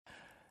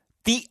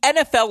The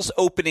NFL's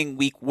opening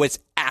week was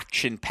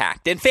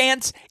action-packed, and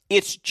fans,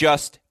 it's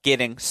just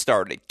getting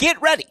started.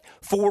 Get ready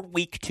for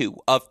week 2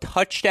 of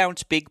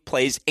touchdowns, big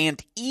plays,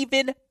 and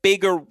even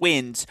bigger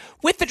wins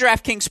with the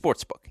DraftKings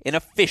Sportsbook, an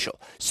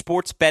official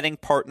sports betting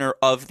partner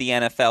of the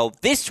NFL.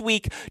 This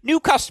week, new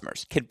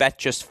customers can bet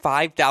just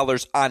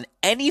 $5 on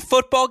any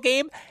football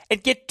game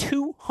and get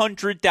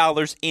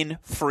 $200 in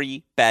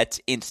free bets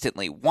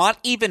instantly. Want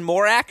even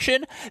more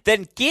action?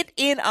 Then get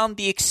in on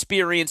the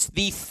experience,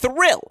 the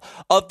thrill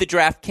of the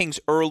DraftKings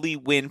early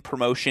win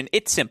promotion.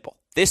 It's simple.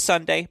 This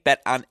Sunday,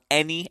 bet on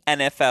any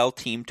NFL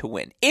team to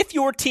win. If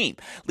your team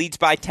leads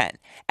by 10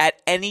 at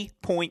any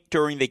point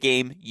during the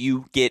game,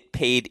 you get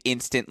paid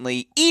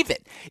instantly, even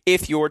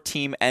if your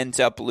team ends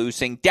up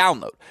losing.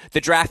 Download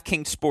the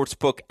DraftKings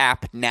Sportsbook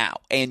app now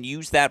and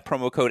use that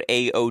promo code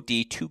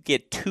AOD to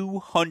get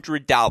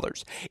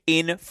 $200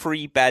 in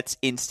free bets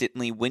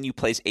instantly when you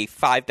place a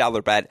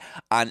 $5 bet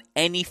on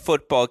any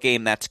football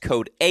game. That's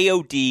code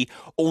AOD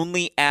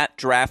only at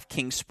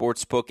DraftKings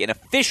Sportsbook, an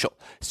official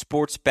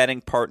sports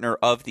betting partner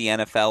of the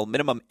NFL.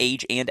 Minimum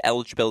age and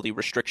eligibility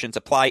restrictions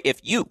apply.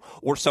 If you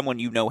or someone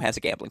you know has a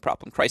gambling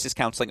problem, crisis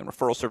counseling and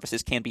referral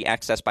services can be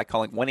accessed by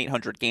calling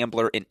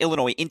 1-800-GAMBLER in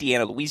Illinois,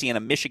 Indiana, Louisiana,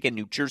 Michigan,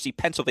 New Jersey,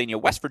 Pennsylvania,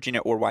 West Virginia,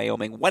 or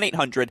Wyoming.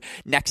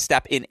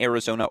 1-800-NEXT-STEP in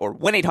Arizona, or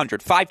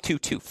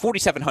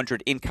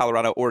 1-800-522-4700 in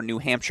Colorado or New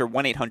Hampshire.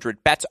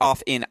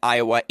 1-800-BETS-OFF in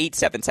Iowa.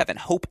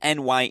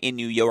 877-HOPE-NY in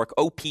New York.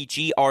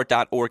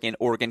 OPGR.org in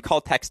Oregon.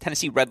 Call text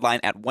Tennessee Redline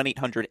at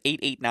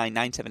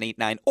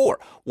 1-800-889-9789 or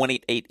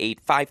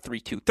 1-888-532-3500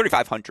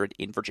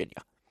 in Virginia.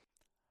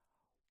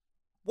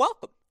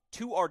 Welcome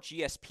to our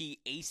GSP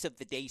Ace of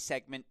the Day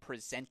segment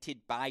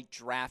presented by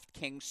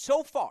DraftKings.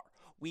 So far,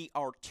 we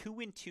are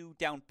 2-2,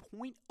 down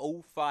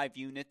 0.05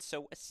 units,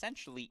 so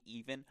essentially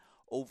even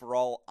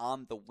overall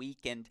on the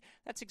weekend.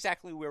 That's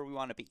exactly where we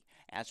want to be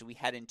as we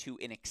head into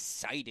an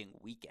exciting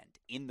weekend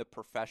in the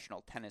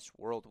professional tennis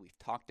world. We've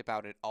talked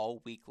about it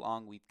all week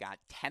long. We've got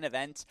 10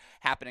 events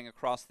happening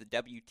across the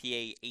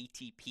WTA,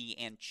 ATP,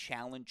 and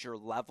Challenger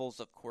levels.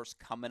 Of course,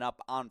 coming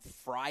up on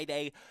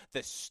Friday,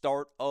 the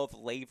start of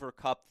Laver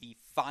Cup, the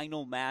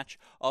final match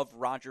of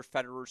Roger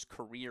Federer's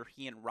career.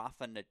 He and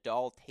Rafa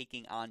Nadal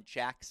taking on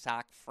Jack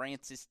Sock,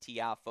 Frances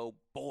Tiafoe.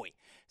 Boy,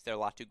 is there a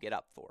lot to get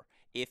up for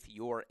if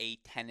you're a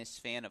tennis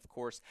fan. Of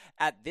course,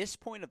 at this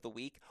point of the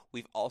week,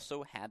 we've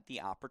also had the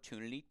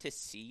opportunity to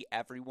see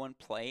everyone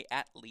play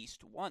at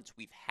least once.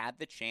 We've had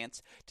the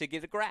chance to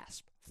get a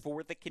grasp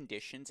for the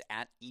conditions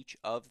at each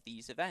of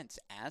these events.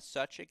 As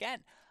such, again,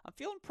 I'm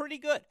feeling pretty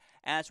good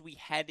as we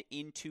head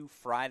into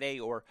Friday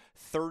or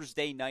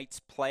Thursday night's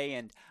play,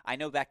 and I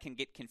know that can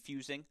get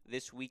confusing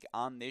this week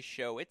on this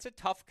show. It's a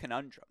tough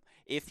conundrum.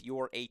 If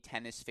you're a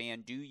tennis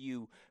fan, do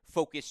you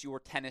focus your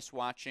tennis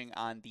watching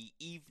on the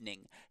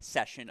evening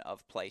session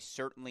of play?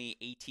 Certainly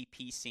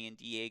ATP San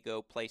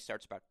Diego play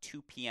starts about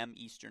 2 p.m.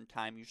 Eastern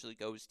time, usually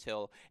goes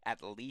till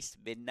at least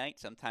midnight,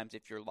 sometimes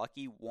if you're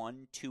lucky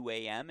 1, 2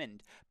 a.m.,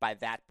 and by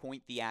that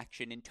point the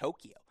action in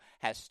Tokyo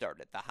has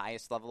started, the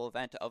highest level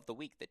event of the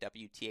week, the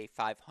WTA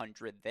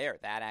 500 there.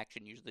 That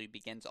action usually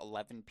begins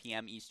 11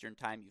 p.m. Eastern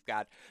time. You've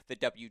got the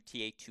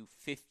WTA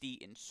 250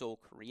 in Seoul,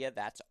 Korea.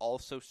 That's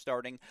also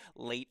starting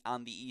late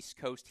on the East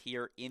Coast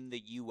here in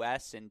the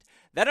U.S. And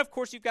then, of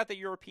course, you've got the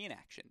European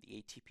action,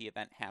 the ATP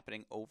event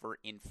happening over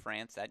in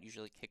France. That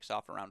usually kicks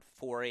off around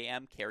 4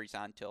 a.m., carries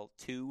on till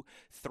 2,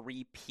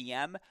 3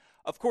 p.m.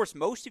 Of course,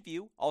 most of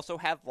you also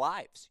have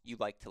lives you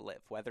like to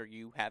live, whether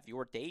you have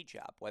your day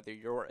job, whether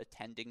you're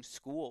attending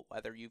school,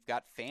 whether you've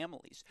got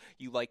families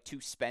you like to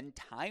spend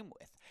time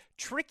with.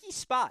 Tricky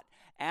spot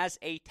as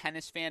a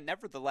tennis fan.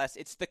 Nevertheless,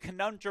 it's the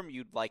conundrum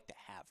you'd like to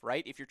have,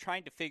 right? If you're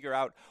trying to figure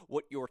out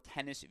what your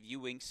tennis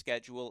viewing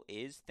schedule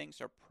is,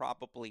 things are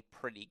probably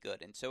pretty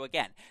good. And so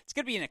again, it's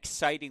going to be an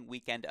exciting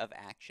weekend of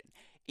action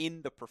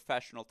in the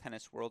professional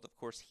tennis world. Of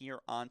course,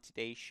 here on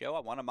today's show, I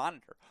want to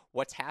monitor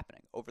what's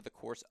happening over the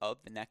course of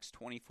the next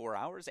 24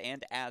 hours,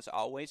 and as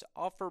always,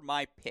 offer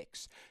my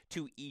picks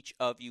to each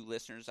of you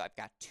listeners. I've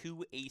got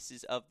 2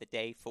 aces of the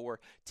day for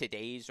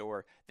today's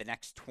or the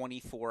next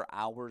 24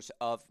 hours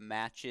of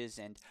matches,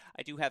 and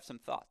I do have some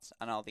thoughts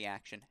on all the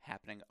action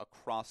happening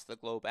across the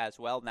globe as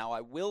well. Now,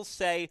 I will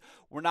say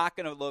we're not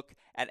going to look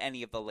at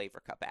any of the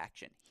Laver Cup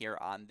action here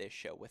on this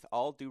show. With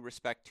all due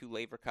respect to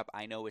Laver Cup,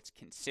 I know it's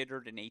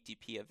considered an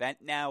ATP event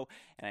now,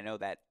 and I know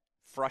that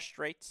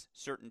frustrates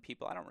certain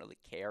people. I don't really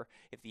care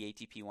if the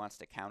ATP wants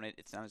to count it.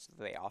 It's not as if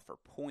they offer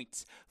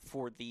points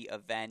for the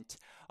event.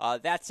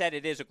 That said,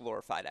 it is a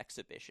glorified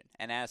exhibition,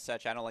 and as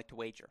such, I don't like to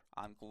wager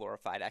on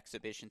glorified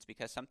exhibitions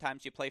because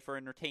sometimes you play for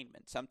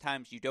entertainment.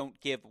 Sometimes you don't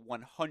give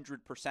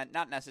 100%,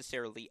 not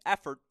necessarily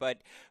effort,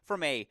 but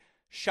from a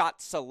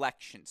shot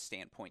selection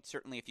standpoint.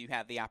 Certainly, if you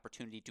have the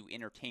opportunity to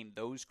entertain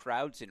those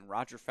crowds in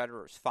Roger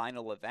Federer's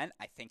final event,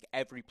 I think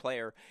every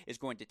player is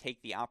going to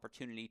take the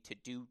opportunity to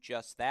do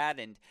just that.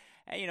 And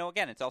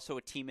again, it's also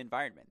a team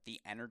environment. The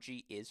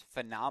energy is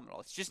phenomenal.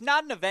 It's just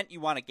not an event you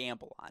want to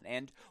gamble on.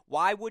 And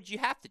why would you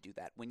have to do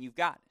that when you've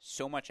got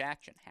so much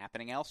action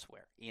happening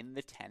elsewhere in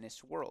the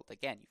tennis world?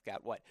 Again, you've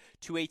got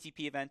 2 ATP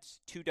events,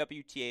 2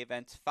 WTA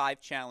events,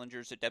 5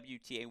 challengers, a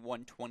WTA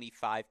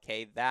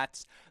 125K.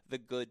 That's the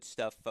good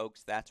stuff,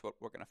 folks. That's what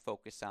we're going to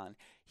focus on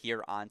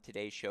here on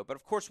today's show. But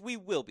of course, we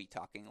will be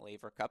talking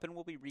Laver Cup, and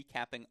we'll be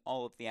recapping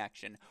all of the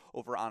action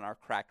over on our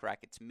Cracked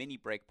Racquets mini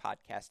break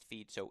podcast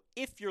feed. So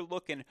if you're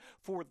looking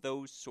for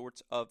those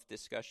sorts of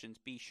discussions,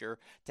 be sure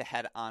to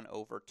head on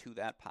over to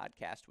that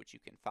podcast, which you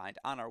can find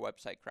on our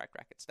website,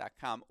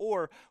 crackrackets.com,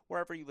 or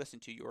wherever you listen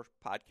to your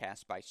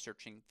podcast by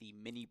searching the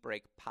mini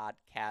break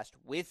podcast.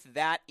 With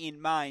that in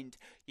mind,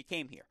 you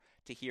came here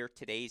to hear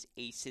today's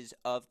aces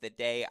of the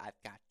day.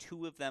 I've got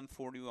 2 of them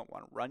for you. I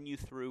want to run you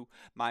through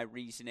my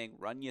reasoning,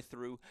 run you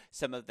through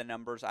some of the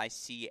numbers I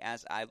see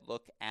as I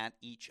look at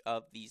each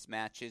of these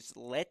matches.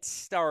 Let's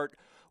start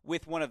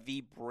with one of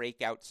the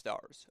breakout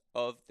stars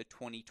of the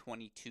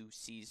 2022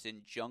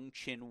 season. Zheng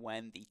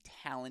Qinwen, the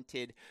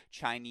talented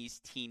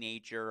Chinese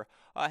teenager,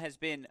 has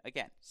been,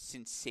 again,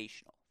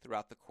 sensational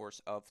throughout the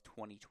course of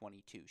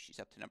 2022. She's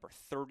up to number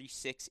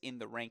 36 in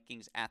the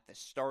rankings at the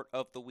start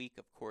of the week.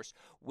 Of course,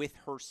 with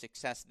her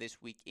success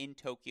this week in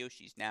Tokyo,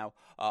 she's now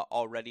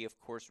already, of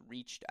course,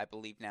 reached, I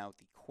believe now,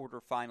 the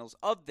quarterfinals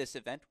of this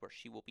event, where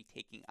she will be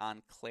taking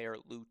on Claire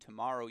Liu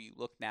tomorrow. You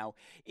look now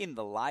in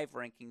the live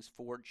rankings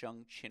for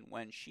Zheng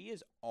Qinwen. She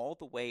is all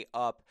the way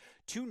up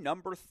to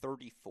number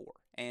 34.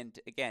 And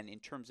again, in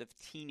terms of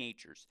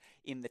teenagers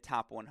in the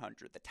top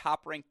 100, the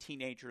top-ranked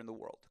teenager in the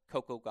world,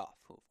 Coco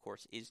Gauff, who, of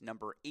course, is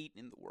number 8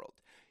 in the world.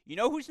 You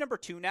know who's number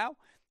 2 now?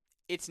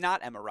 It's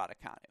not Emma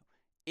Raducanu.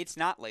 It's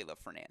not Leylah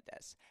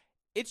Fernandez.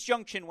 It's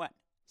Zheng Qinwen,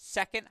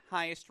 second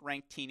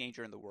highest-ranked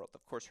teenager in the world.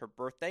 Of course, her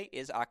birthday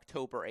is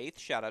October 8th.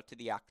 Shout out to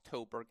the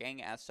October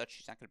gang. As such,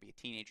 she's not going to be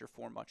a teenager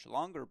for much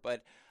longer.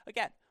 But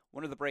again,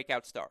 one of the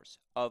breakout stars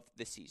of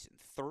the season,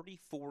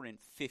 34-15.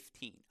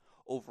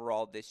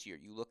 Overall this year.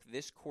 You look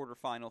this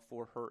quarterfinal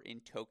for her in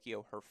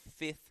Tokyo, her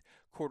 5th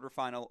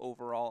quarterfinal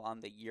overall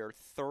on the year,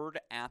 3rd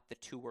at the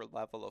tour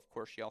level. Of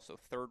course, she also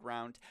 3rd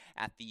round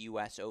at the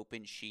U.S.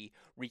 Open. She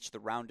reached the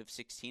round of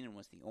 16 and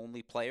was the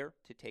only player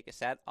to take a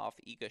set off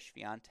Iga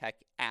Swiatek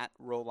at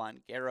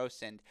Roland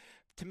Garros. And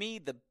to me,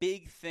 the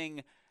big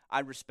thing I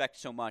respect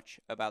so much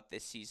about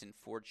this season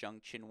for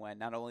Zheng Qinwen,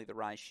 not only the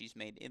rise she's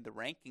made in the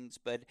rankings,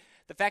 but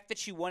the fact that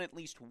she won at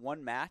least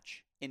one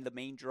match in the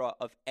main draw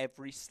of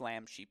every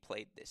slam she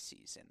played this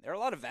season. There are a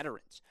lot of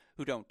veterans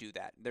who don't do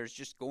that. There's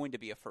just going to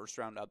be a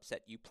first-round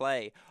upset. You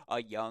play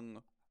a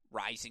young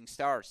rising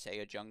star, say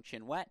a Zheng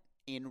Qinwen,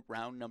 in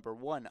round number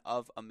 1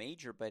 of a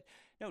major. But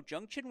no,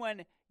 Zheng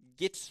Qinwen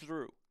gets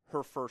through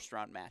her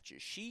first-round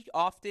matches. She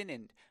often,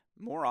 and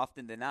more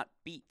often than not,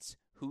 beats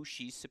who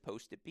she's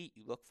supposed to beat.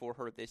 You look for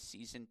her this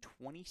season,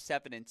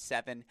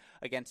 27-7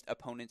 against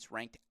opponents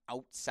ranked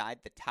outside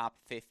the top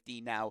 50.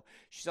 Now,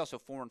 she's also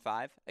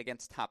 4-5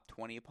 against top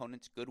 20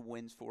 opponents. Good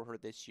wins for her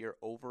this year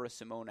over a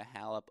Simona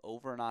Halep,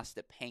 over an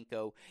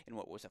Ostapenko in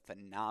what was a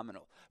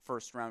phenomenal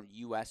first-round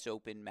U.S.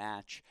 Open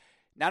match.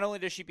 Not only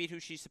does she beat who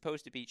she's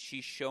supposed to beat,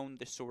 she's shown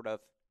the sort of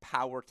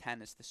power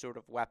tennis, the sort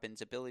of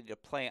weapons, ability to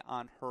play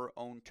on her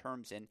own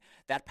terms, and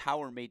that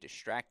power may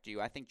distract you.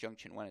 I think Zheng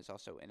Qinwen is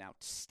also an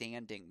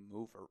outstanding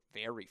mover,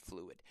 very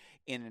fluid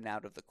in and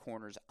out of the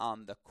corners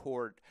on the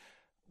court.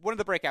 One of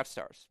the breakout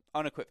stars,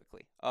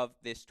 unequivocally, of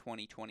this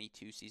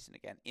 2022 season.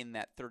 Again, in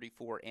that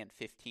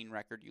 34-15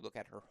 record, you look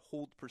at her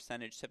hold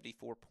percentage,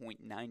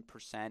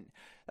 74.9%.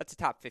 That's a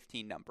top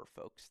 15 number,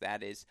 folks.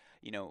 That is,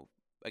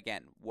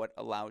 again, what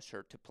allows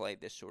her to play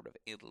this sort of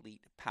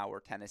elite power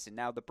tennis. And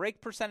now the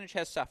break percentage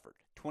has suffered,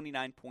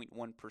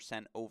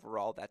 29.1%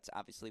 overall. That's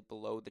obviously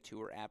below the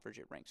tour average.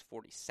 It ranks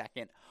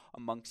 42nd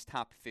amongst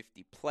top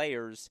 50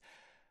 players.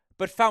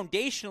 But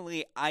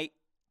foundationally,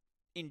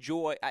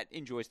 enjoy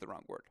is the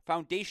wrong word.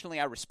 Foundationally,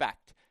 I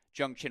respect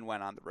Zheng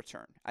Qinwen on the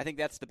return. I think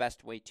that's the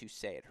best way to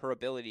say it. Her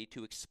ability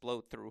to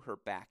explode through her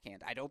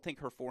backhand. I don't think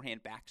her forehand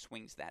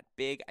backswing's that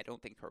big. I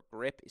don't think her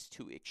grip is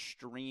too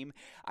extreme.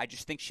 I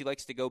just think she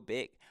likes to go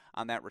big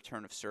on that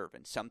return of serve,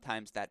 and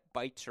sometimes that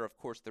bites her. Of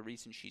course, the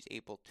reason she's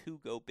able to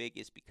go big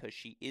is because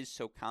she is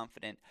so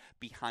confident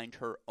behind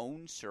her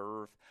own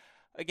serve.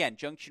 Again,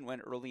 Zheng Qinwen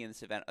early in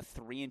this event, a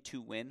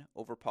 3-2 win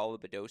over Paula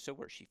Badosa,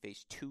 where she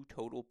faced 2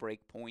 total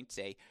break points,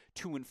 a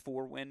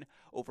 2-4 win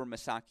over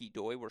Misaki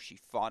Doi, where she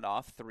fought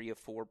off 3 of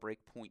 4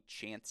 break point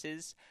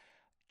chances.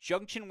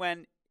 Zheng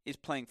Qinwen is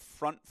playing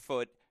front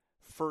foot,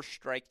 first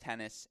strike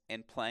tennis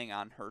and playing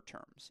on her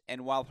terms.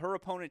 And while her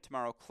opponent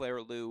tomorrow,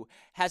 Claire Liu,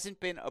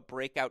 hasn't been a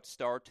breakout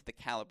star to the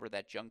caliber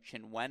that Zheng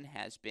Qinwen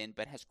has been,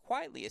 but has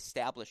quietly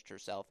established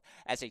herself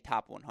as a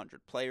top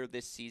 100 player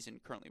this season,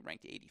 currently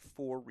ranked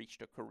 84,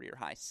 reached a career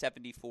high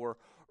 74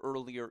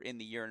 earlier in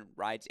the year, and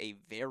rides a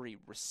very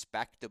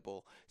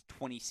respectable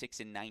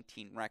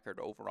 26-19 record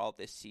overall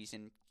this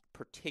season,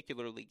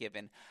 particularly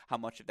given how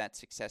much of that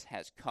success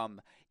has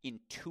come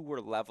in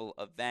tour level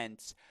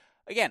events.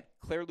 Again,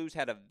 Claire Liu's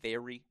had a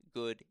very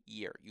good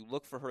year. You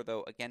look for her,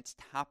 though,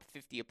 against top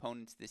 50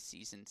 opponents this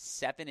season,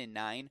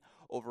 7-9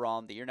 overall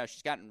in the year. Now,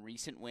 she's gotten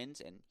recent wins,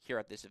 and here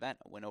at this event,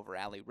 a win over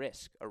Ali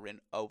Risk, a win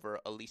over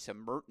Elisa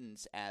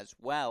Mertens as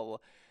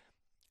well.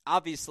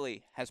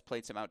 Obviously has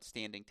played some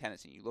outstanding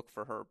tennis, and you look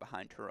for her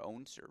behind her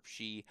own serve.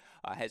 She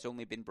has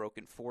only been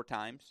broken 4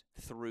 times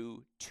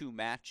through 2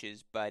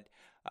 matches, but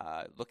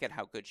look at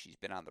how good she's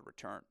been on the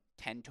return.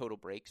 10 total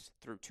breaks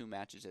through 2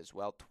 matches as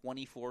well.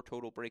 24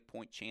 total break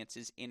point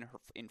chances in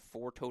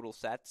 4 total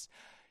sets.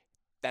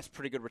 That's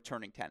pretty good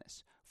returning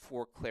tennis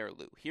for Claire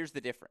Liu. Here's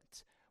the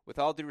difference. With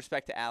all due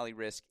respect to Ali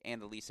Risk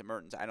and Elisa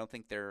Mertens, I don't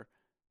think they're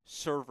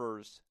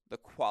servers the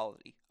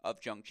quality of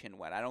Zheng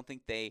Qinwen. I don't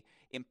think they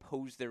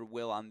impose their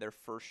will on their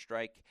first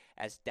strike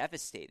as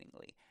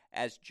devastatingly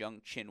as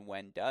Zheng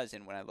Qinwen does.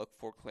 And when I look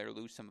for Claire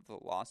Liu, some of the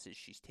losses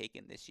she's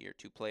taken this year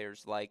to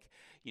players like,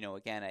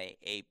 again,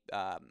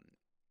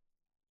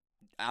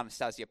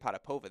 Anastasia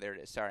Potapova, there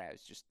it is. Sorry, I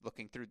was just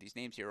looking through these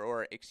names here.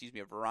 Or,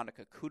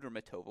 Veronika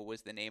Kudermetova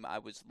was the name I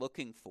was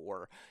looking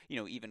for.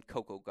 Even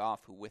Coco Gauff,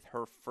 who with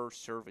her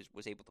first serve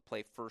was able to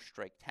play first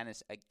strike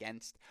tennis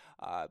against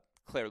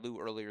Claire Liu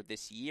earlier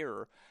this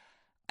year.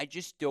 I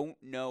just don't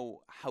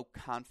know how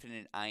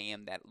confident I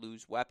am that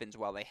Liu's weapons,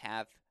 while they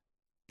have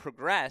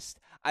progressed,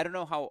 I don't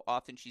know how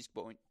often she's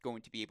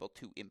going to be able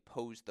to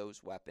impose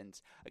those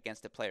weapons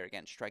against a player,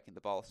 again, striking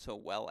the ball so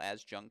well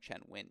as Zheng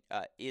Qinwen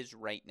is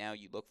right now.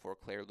 You look for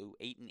Claire Liu,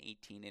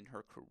 8-18 in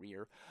her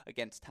career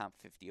against top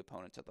 50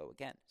 opponents, although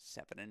again,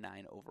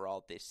 7-9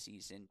 overall this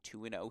season,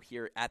 2-0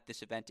 here at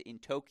this event in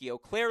Tokyo.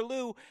 Claire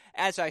Liu,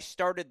 as I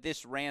started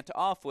this rant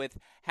off with,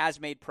 has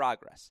made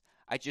progress.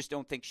 I just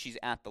don't think she's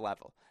at the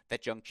level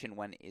that Zheng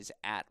Qinwen is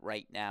at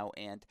right now.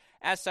 And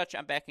as such,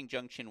 I'm backing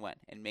Zheng Qinwen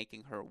and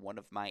making her one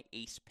of my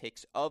ace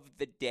picks of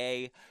the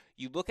day.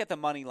 You look at the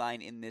money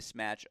line in this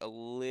match, a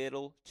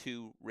little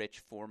too rich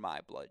for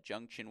my blood.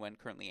 Zheng Qinwen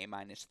currently a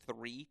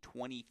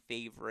 -320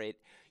 favorite.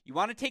 You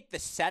want to take the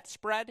set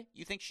spread?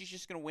 You think she's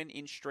just going to win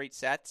in straight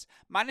sets?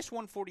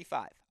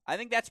 -145. I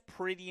think that's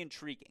pretty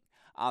intriguing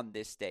on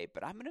this day.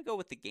 But I'm going to go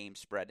with the game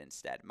spread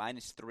instead,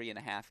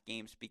 -3.5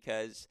 games,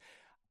 because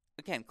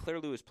again, Claire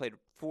Liu has played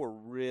 4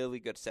 really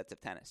good sets of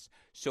tennis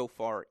so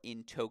far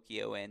in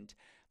Tokyo, and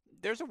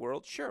there's a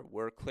world, sure,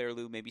 where Claire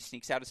Liu maybe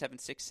sneaks out a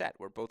 7-6 set,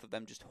 where both of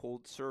them just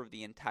hold serve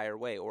the entire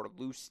way, or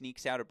Liu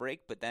sneaks out a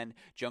break, but then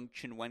Zheng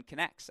Qinwen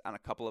connects on a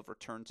couple of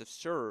returns of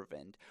serve,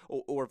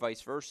 or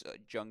vice versa.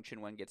 Zheng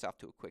Qinwen gets off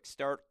to a quick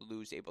start,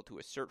 Liu's able to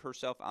assert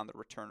herself on the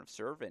return of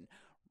serve, and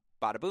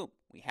bada boom,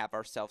 we have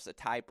ourselves a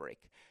tie break.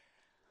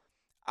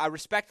 I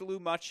respect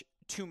Liu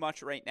too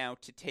much right now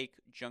to take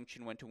Zheng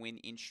Qinwen to win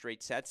in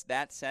straight sets.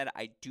 That said,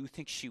 I do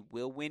think she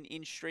will win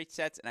in straight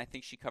sets, and I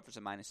think she covers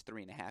a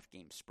 -3.5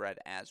 game spread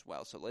as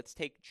well. So let's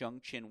take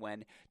Zheng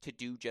Qinwen to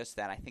do just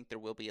that. I think there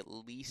will be at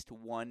least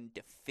one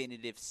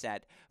definitive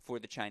set for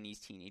the Chinese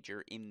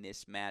teenager in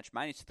this match.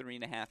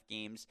 -3.5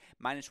 games,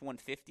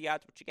 -150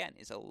 odds, which again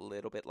is a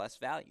little bit less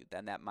value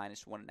than that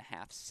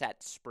 -1.5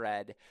 set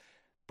spread.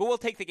 But we'll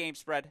take the game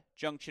spread.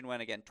 Zheng Qinwen,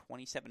 again,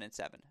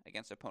 27-7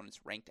 against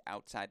opponents ranked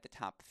outside the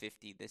top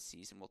 50 this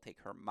season. We'll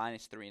take her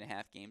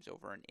 -3.5 games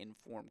over an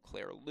informed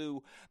Claire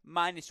Liu,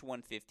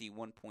 -150,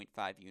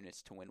 1.5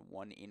 units to win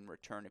 1 in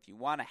return. If you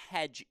want to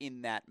hedge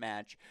in that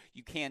match,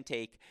 you can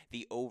take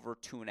the over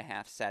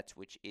 2.5 sets,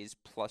 which is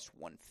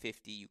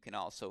 +150. You can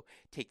also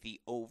take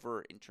the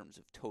over in terms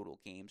of total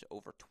games,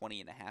 over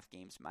 20.5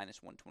 games,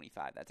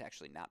 -125. That's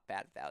actually not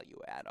bad value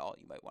at all.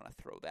 You might want to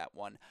throw that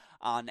one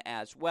on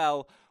as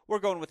well. We're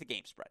going with the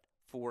game spread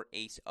for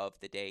Ace of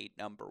the Day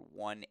number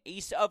 1.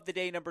 Ace of the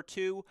Day number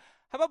 2,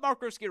 how about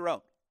Marcos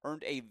Giron?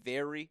 Earned a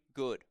very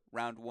good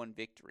round 1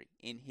 victory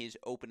in his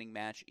opening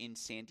match in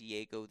San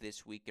Diego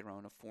this week.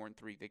 Giron, a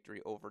 4-3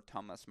 victory over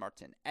Thomas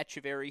Martin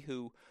Etcheverry,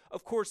 who,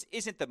 of course,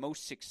 isn't the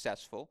most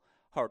successful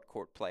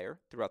hardcourt player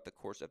throughout the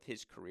course of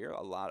his career.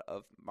 A lot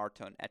of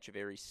Martin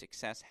Etcheverry's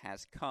success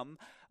has come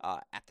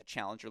at the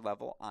challenger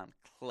level on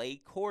clay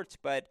courts,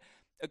 but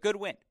a good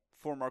win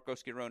for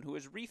Marcos Giron, who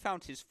has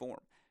refound his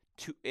form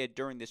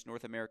during this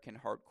North American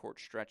hardcourt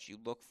stretch. You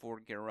look for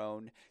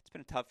Giron. It's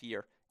been a tough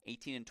year,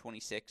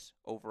 18-26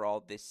 overall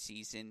this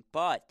season,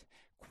 but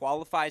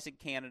qualifies in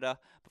Canada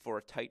before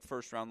a tight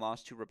first-round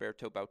loss to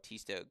Roberto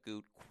Bautista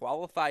Agut,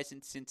 qualifies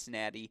in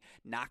Cincinnati,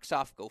 knocks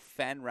off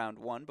Goffin round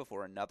 1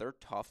 before another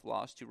tough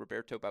loss to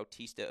Roberto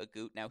Bautista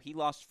Agut. Now, he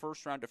lost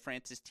first round to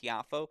Francis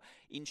Tiafoe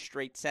in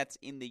straight sets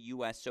in the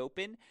U.S.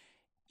 Open.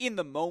 In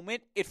the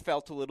moment, it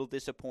felt a little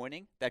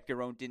disappointing that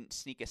Giron didn't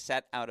sneak a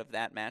set out of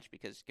that match,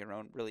 because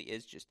Giron really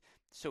is just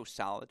so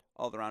solid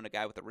all around, a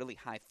guy with a really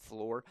high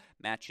floor,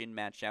 match in,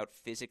 match out.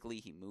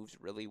 Physically, he moves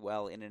really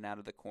well in and out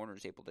of the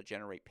corners, able to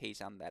generate pace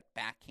on that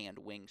backhand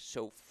wing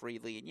so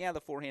freely. And yeah, the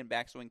forehand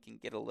backswing can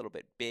get a little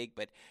bit big,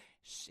 but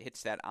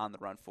hits that on the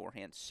run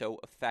forehand so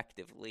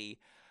effectively.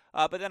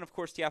 But then, of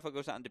course, Tiafoe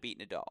goes on to beat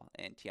Nadal,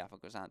 and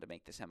Tiafoe goes on to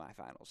make the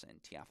semifinals, and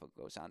Tiafoe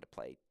goes on to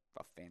play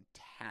a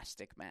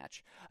fantastic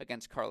match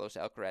against Carlos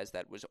Alcaraz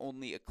that was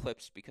only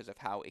eclipsed because of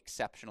how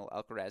exceptional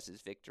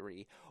Alcaraz's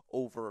victory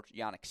over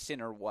Jannik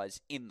Sinner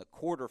was in the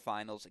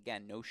quarterfinals.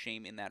 Again, no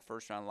shame in that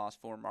first round loss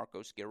for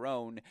Marcos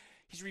Giron.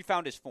 He's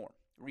refound his form,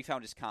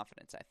 refound his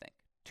confidence, I think,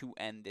 to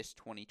end this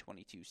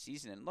 2022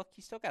 season. And look,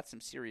 he's still got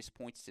some serious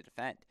points to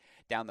defend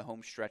down the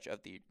home stretch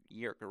of the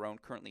year.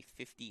 Giron currently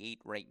 58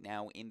 right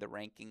now in the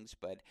rankings,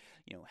 but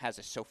has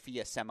a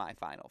Sofia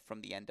semifinal from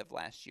the end of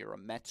last year, a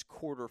Metz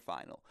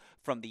quarterfinal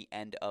from the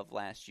end of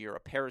last year, a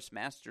Paris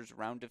Masters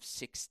round of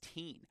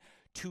 16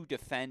 to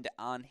defend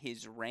on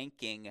his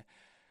ranking.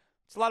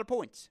 It's a lot of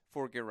points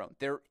for Giron.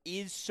 There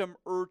is some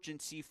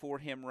urgency for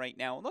him right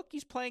now. Look,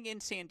 he's playing in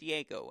San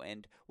Diego,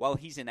 and while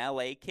he's an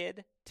LA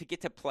kid, to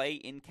get to play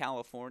in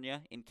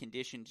California in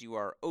conditions you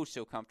are oh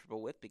so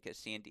comfortable with, because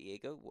San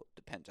Diego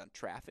depends on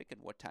traffic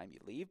and what time you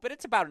leave, but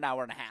it's about an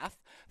hour and a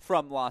half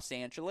from Los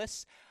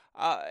Angeles.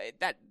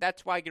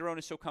 That's why Giron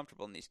is so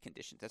comfortable in these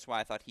conditions. That's why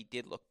I thought he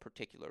did look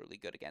particularly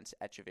good against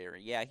Echeverry.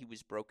 Yeah, he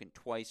was broken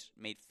twice,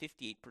 made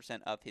 58%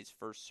 of his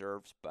first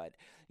serves, but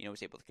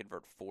was able to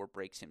convert 4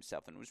 breaks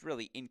himself and was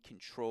really in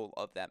control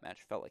of that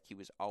match. Felt like he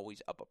was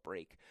always up a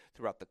break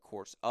throughout the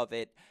course of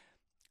it.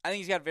 I think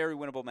he's got a very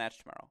winnable match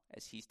tomorrow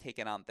as he's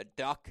taking on the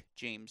Duck,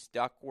 James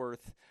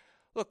Duckworth.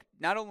 Look,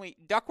 not only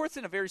Duckworth's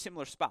in a very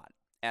similar spot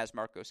as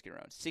Marcos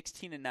Giron,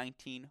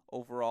 16-19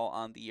 overall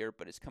on the year,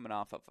 but is coming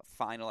off of a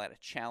final at a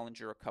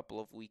Challenger a couple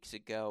of weeks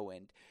ago,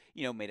 and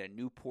made a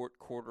Newport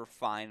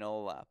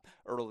quarterfinal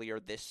earlier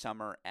this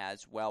summer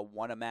as well.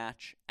 Won a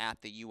match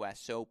at the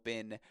U.S.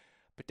 Open.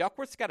 But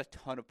Duckworth's got a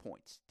ton of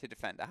points to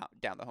defend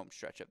down the home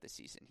stretch of the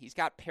season. He's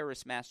got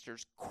Paris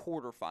Masters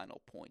quarterfinal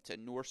points, a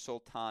Nur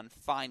Sultan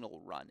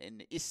final run,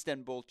 an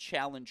Istanbul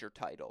Challenger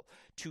title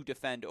to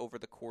defend over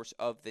the course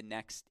of the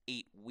next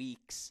 8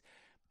 weeks.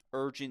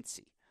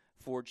 Urgency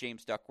for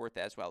James Duckworth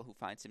as well, who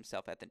finds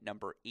himself at the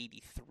number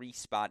 83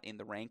 spot in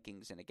the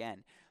rankings. And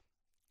again,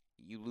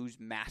 you lose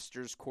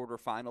Masters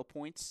quarterfinal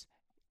points,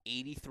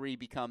 83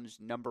 becomes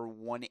number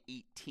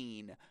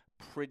 118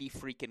 pretty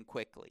freaking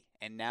quickly.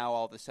 And now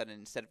all of a sudden,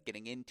 instead of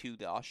getting into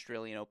the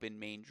Australian Open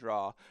main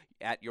draw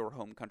at your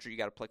home country, you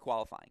got to play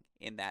qualifying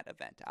in that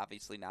event.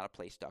 Obviously not a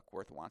place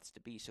Duckworth wants to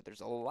be. So there's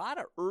a lot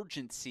of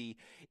urgency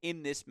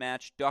in this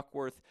match.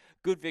 Duckworth,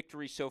 good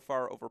victory so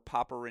far over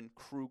Popyrin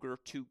Kruger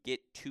to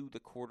get to the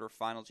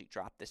quarterfinals. He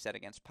dropped the set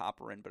against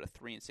Popyrin, but a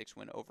 3-6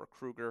 win over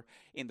Kruger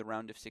in the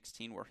round of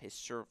 16, where his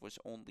serve was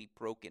only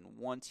broken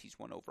once. He's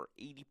won over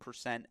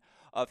 80%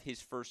 of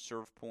his first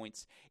serve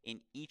points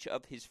in each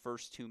of his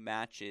first 2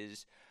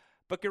 matches.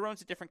 But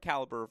Giron's a different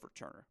caliber of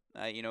returner.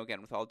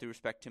 Again, with all due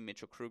respect to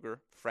Mitchell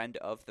Kruger, friend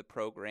of the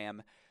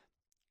program,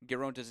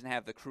 Giron doesn't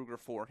have the Kruger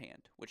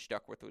forehand, which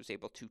Duckworth was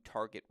able to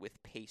target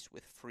with pace,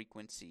 with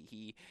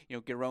frequency.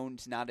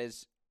 Giron's not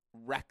as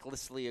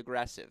recklessly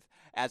aggressive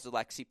as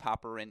Alexei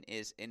Popyrin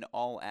is in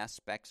all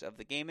aspects of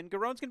the game. And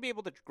Giron's going to be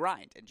able to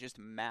grind and just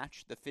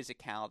match the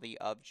physicality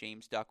of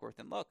James Duckworth.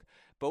 And look,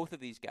 both of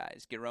these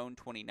guys, Giron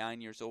 29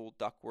 years old,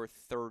 Duckworth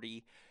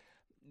 30,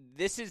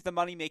 this is the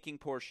money-making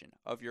portion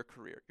of your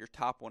career, your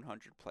top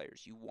 100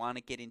 players. You want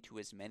to get into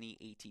as many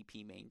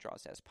ATP main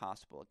draws as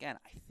possible. Again,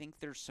 I think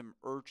there's some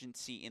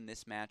urgency in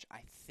this match.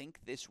 I think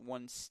this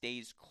one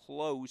stays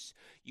close.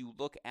 You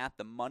look at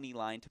the money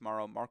line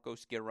tomorrow,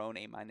 Marcos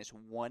Giron, a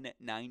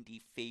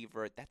 -190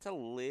 favorite. That's a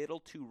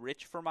little too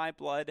rich for my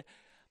blood.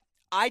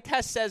 Eye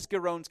test says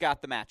Giron's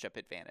got the matchup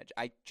advantage.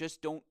 I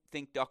just don't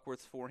think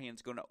Duckworth's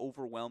forehand's going to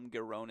overwhelm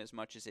Giron as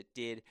much as it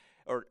did,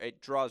 or it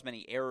draw as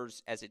many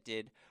errors as it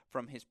did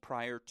from his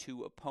prior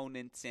 2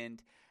 opponents.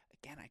 And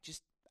again,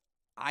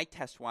 eye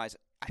test wise,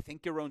 I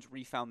think Giron's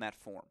refound that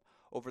form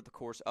over the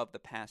course of the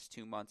past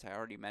 2 months. I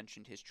already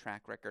mentioned his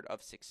track record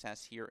of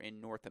success here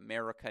in North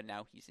America.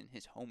 Now he's in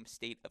his home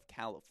state of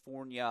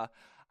California.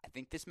 I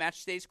think this match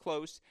stays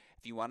close.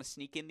 If you want to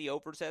sneak in the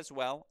overs as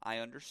well, I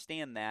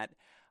understand that.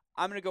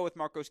 I'm going to go with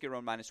Marcos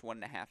Giron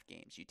 -1.5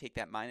 games. You take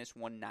that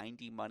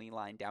 -190 money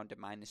line down to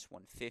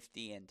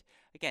 -150. And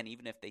again,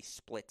 even if they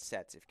split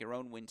sets, if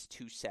Giron wins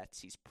 2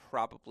 sets, he's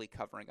probably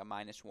covering a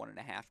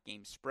 -1.5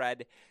 game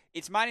spread.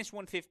 It's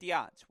 -150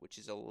 odds, which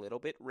is a little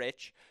bit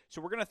rich.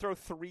 So we're going to throw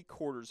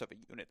 3/4 of a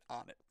unit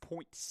on it.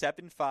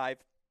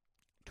 0.75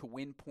 to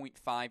win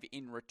 0.5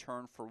 in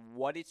return. For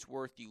what it's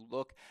worth, you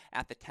look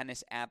at the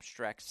Tennis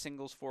Abstract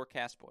singles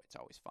forecast. Boy, it's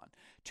always fun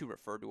to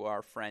refer to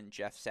our friend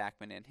Jeff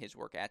Sackman and his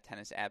work at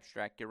Tennis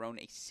Abstract.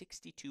 Giron a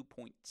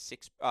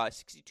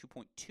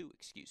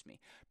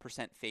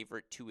 62.2%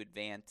 favorite to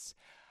advance.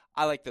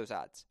 I like those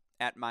odds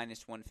at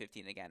 -150.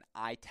 And again,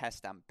 eye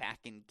test, I'm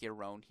backing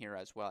Giron here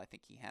as well. I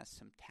think he has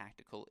some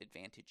tactical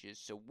advantages.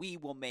 So we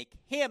will make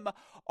him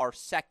our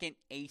second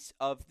ace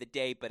of the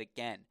day. But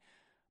again,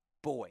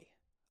 boy,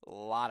 a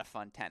lot of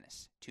fun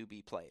tennis to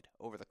be played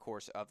over the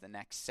course of the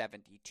next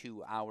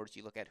 72 hours.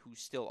 You look at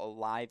who's still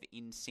alive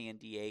in San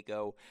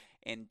Diego,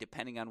 And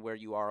depending on where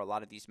you are, a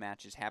lot of these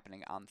matches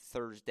happening on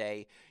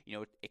Thursday.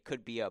 It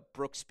could be a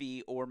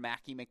Brooksby or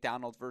Mackie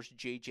McDonald versus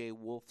J.J.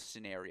 Wolf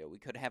scenario. We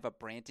could have a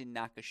Brandon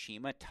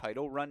Nakashima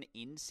title run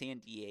in San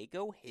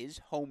Diego, his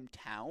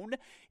hometown.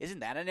 Isn't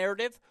that a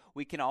narrative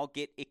we can all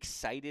get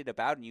excited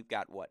about? And you've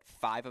got,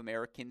 5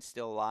 Americans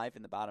still alive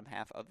in the bottom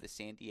half of the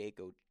San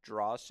Diego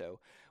draw. So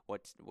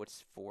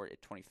what's 4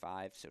 at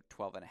 25? So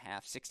 12.5,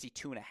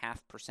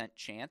 62.5%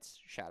 chance,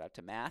 shout out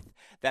to math,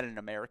 that an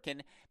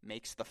American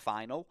makes the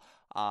final.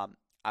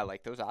 I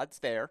like those odds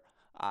there.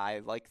 I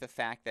like the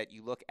fact that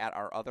you look at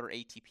our other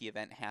ATP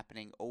event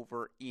happening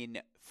over in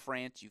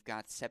France. You've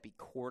got Sebi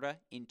Korda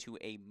into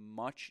a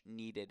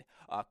much-needed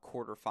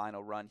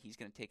quarterfinal run. He's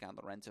going to take on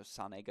Lorenzo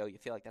Sonego. You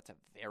feel like that's a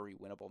very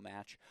winnable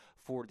match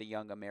for the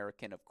young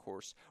American, of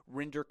course.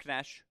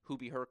 Rinderknecht,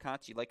 Hubie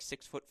Hurkacz. You like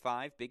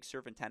 6'5", big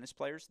serve and tennis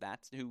players.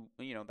 That's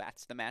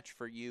that's the match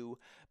for you.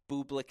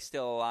 Bublik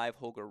still alive.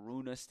 Holger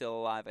Rune still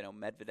alive. I know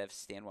Medvedev,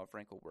 Stan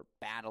Wawrinka were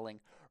battling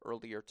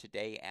earlier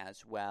today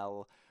as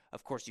well.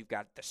 Of course, you've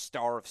got the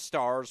star of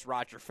stars,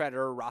 Roger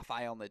Federer,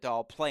 Rafael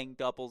Nadal, playing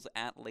doubles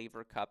at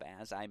Laver Cup,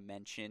 as I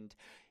mentioned.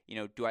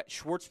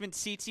 Schwartzman,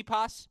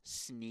 Tsitsipas,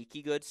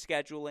 sneaky good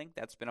scheduling.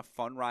 That's been a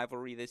fun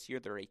rivalry this year.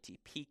 Their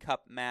ATP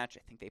Cup match,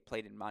 I think they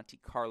played in Monte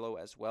Carlo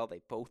as well.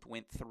 They both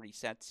went 3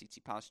 sets.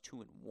 Tsitsipas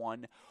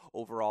 2-1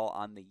 overall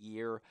on the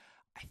year.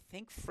 I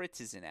think Fritz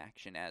is in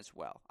action as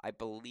well. I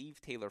believe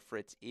Taylor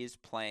Fritz is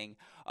playing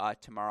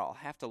tomorrow. I'll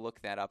have to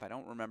look that up. I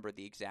don't remember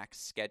the exact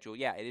schedule.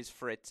 Yeah, it is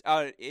Fritz.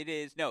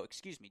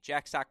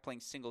 Jack Sock playing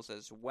singles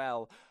as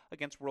well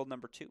against world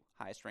number 2,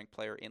 highest ranked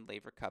player in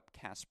Laver Cup,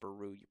 Casper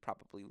Ruud. You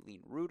probably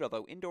lean Ruud,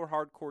 although indoor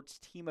hard courts,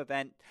 team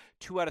event,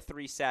 2 out of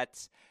 3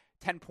 sets,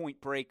 10-point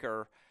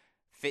breaker.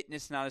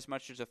 Fitness not as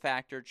much as a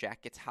factor.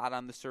 Jack gets hot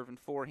on the serve and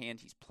forehand.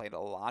 He's played a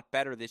lot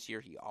better this year.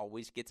 He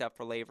always gets up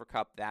for Laver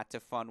Cup. That's a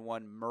fun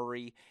one.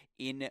 Murray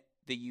in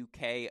the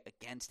UK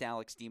against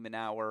Alex de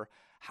Minaur.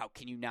 How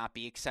can you not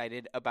be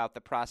excited about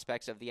the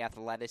prospects of the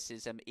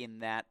athleticism in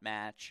that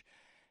match?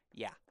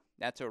 Yeah,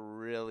 that's a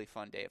really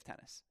fun day of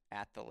tennis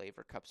at the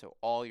Laver Cup. So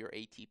all your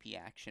ATP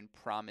action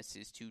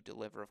promises to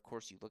deliver. Of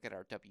course, you look at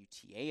our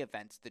WTA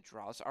events, the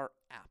draws are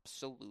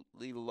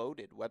absolutely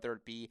loaded, whether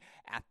it be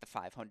at the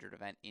 500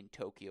 event in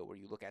Tokyo, where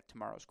you look at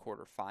tomorrow's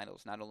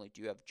quarterfinals. Not only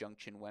do you have Zheng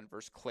Qinwen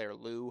versus Claire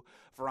Liu,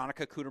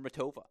 Veronika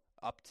Kudermetova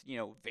up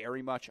to,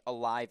 very much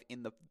alive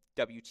in the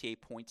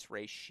WTA points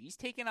race. She's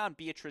taking on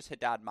Beatriz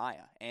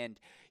Haddad-Maia. And,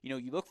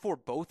 you look for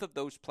both of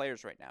those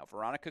players right now.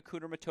 Veronika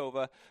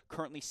Kudermetova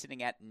currently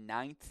sitting at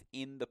 9th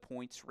in the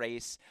points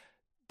race.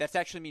 That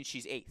actually means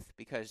she's 8th,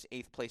 because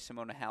 8th place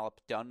Simona Halep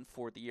done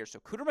for the year. So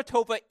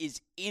Kudermetova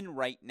is in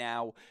right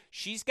now.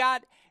 She's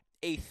got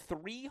a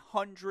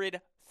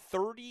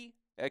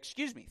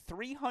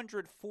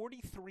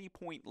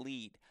 343-point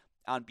lead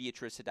on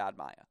Beatriz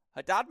Haddad-Maia.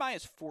 Haddad-Maia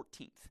is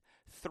 14th.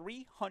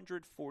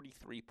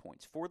 343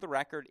 points. For the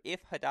record, if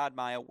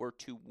Haddad-Maia were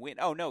to win...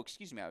 I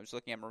was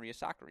looking at Maria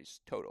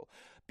Sakkari's total.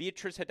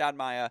 Beatriz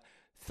Haddad-Maia,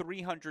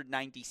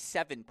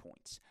 397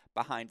 points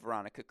behind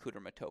Veronika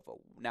Kudermetova.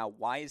 Now,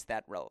 why is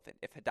that relevant?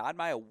 If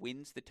Haddad-Maia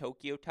wins the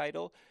Tokyo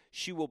title,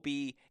 she will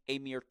be a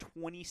mere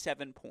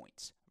 27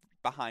 points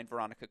behind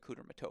Veronika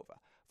Kudermetova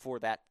for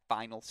that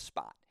final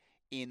spot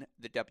in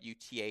the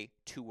WTA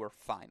Tour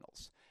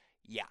Finals.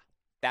 Yeah,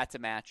 that's a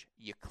match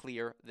you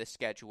clear the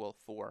schedule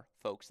for,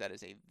 folks. That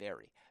is a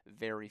very,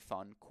 very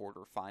fun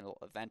quarterfinal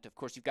event. Of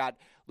course, you've got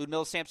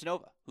Ludmila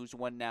Samsonova, who's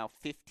won now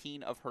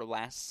 15 of her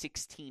last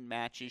 16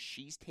 matches.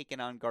 She's taken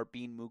on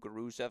Garbine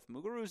Muguruza. If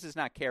Muguruza is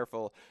not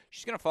careful,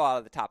 she's going to fall out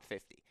of the top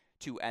 50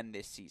 to end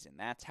this season.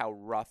 That's how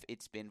rough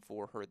it's been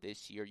for her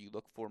this year. You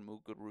look for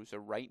Muguruza.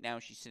 Right now,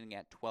 she's sitting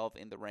at 12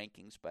 in the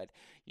rankings, but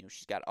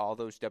she's got all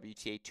those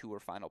WTA Tour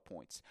final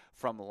points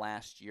from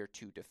last year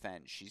to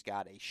defend. She's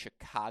got a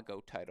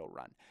Chicago title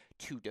run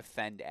to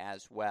defend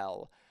as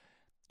well.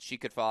 She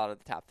could fall out of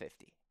the top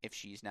 50 if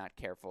she's not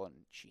careful,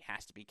 and she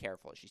has to be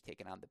careful. She's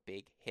taking on the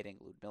big-hitting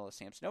Ludmila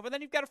Samsonova. And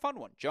then you've got a fun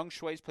one. Zheng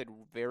Shui's played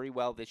very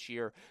well this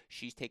year.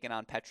 She's taken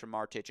on Petra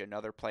Martic,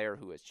 another player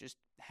who has just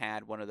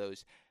had one of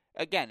those...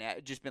 Again,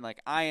 just been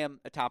like, I am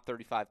a top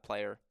 35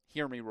 player.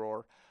 Hear me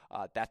roar.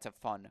 That's a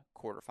fun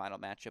quarterfinal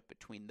matchup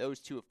between those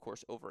two. Of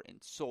course, over in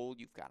Seoul,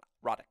 you've got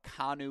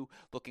Raducanu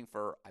looking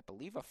for, I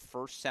believe, a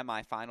first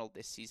semifinal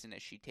this season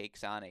as she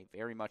takes on a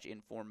very much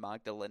informed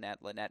Magda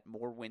Linette. Linette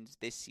more wins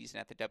this season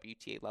at the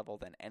WTA level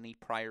than any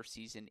prior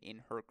season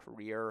in her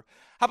career.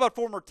 How about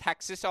former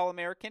Texas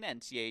All-American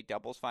NCAA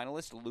doubles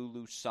finalist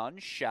Lulu Sun?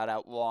 Shout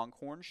out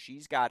Longhorns.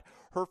 She's got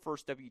her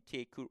first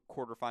WTA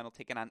quarterfinal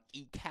taken on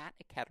ECAT,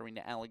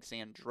 Katerina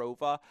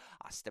Alexandrova.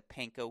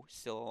 Ostapenko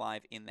still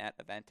alive in that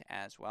event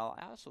as well.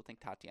 I also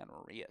think Tatiana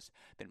Maria's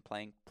been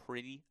playing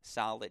pretty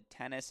solid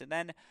tennis. And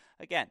then,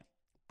 again,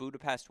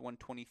 Budapest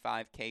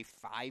 125K,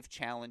 5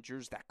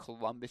 challengers, that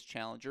Columbus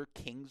challenger,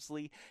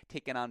 Kingsley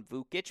taking on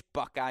Vukic,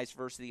 Buckeyes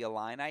versus the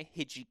Illini,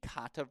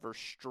 Hijikata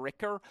versus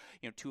Stricker,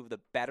 two of the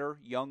better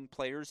young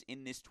players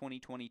in this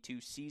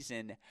 2022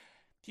 season.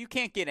 If you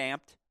can't get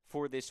amped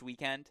for this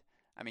weekend,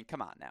 I mean,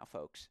 come on now,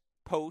 folks.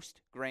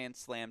 post Grand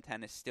Slam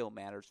tennis still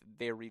matters.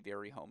 Very,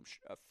 very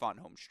fun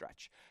home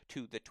stretch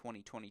to the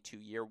 2022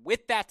 year.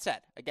 With that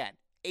said, again,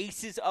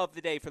 aces of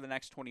the day for the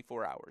next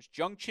 24 hours.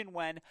 Zheng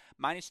Qinwen,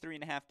 minus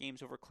 3.5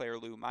 games over Claire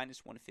Liu,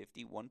 minus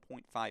 150,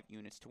 1.5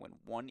 units to win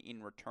 1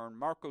 in return.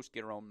 Marcos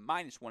Giron,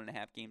 minus 1.5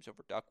 games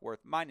over Duckworth,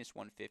 minus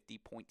 150,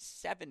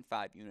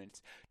 0.75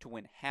 units to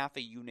win half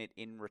a unit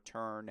in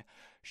return.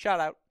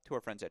 Shout out to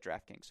our friends at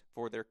DraftKings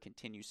for their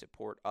continued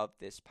support of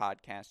this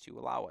podcast to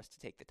allow us to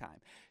take the time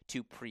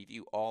to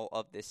preview all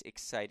of this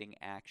exciting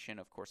action.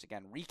 Of course,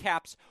 again,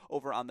 recaps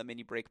over on the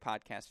Mini Break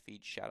podcast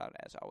feed. Shout out,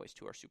 as always,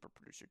 to our super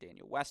producer,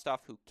 Daniel Westoff,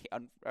 who,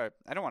 I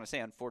don't want to say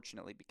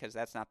unfortunately because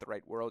that's not the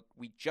right word.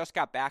 We just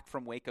got back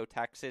from Waco,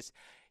 Texas.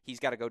 He's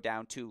got to go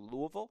down to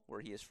Louisville, where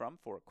he is from,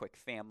 for a quick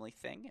family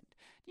thing. And,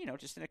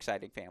 just an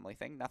exciting family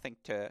thing. Nothing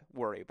to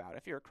worry about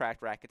if you're a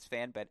Cracked Racquets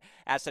fan. But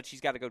as such,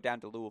 he's got to go down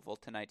to Louisville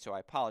tonight. So I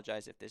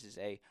apologize if this is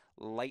a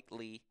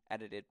lightly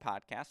edited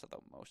podcast,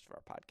 although most of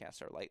our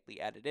podcasts are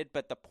lightly edited.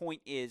 But the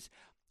point is,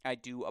 I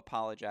do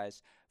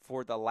apologize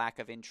for the lack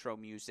of intro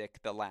music,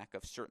 the lack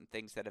of certain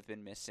things that have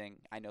been missing.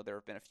 I know there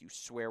have been a few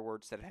swear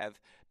words that have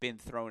been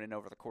thrown in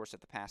over the course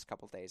of the past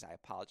couple days. I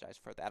apologize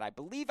for that. I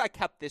believe I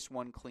kept this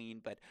one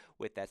clean, but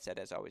with that said,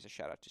 as always, a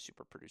shout out to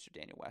super producer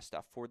Daniel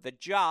Westoff for the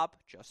job,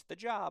 just the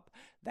job,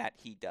 that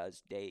he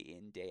does day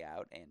in, day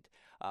out. And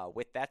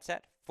with that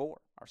said, for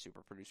our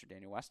super producer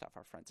Daniel Westoff,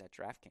 our friends at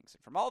DraftKings,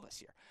 and from all of us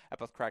here at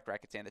both Cracked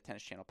Racquets and the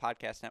Tennis Channel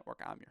Podcast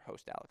Network, I'm your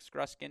host, Alex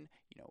Gruskin.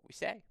 You know what we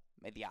say.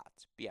 May the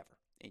odds be ever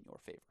in your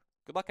favor.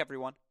 Good luck,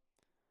 everyone.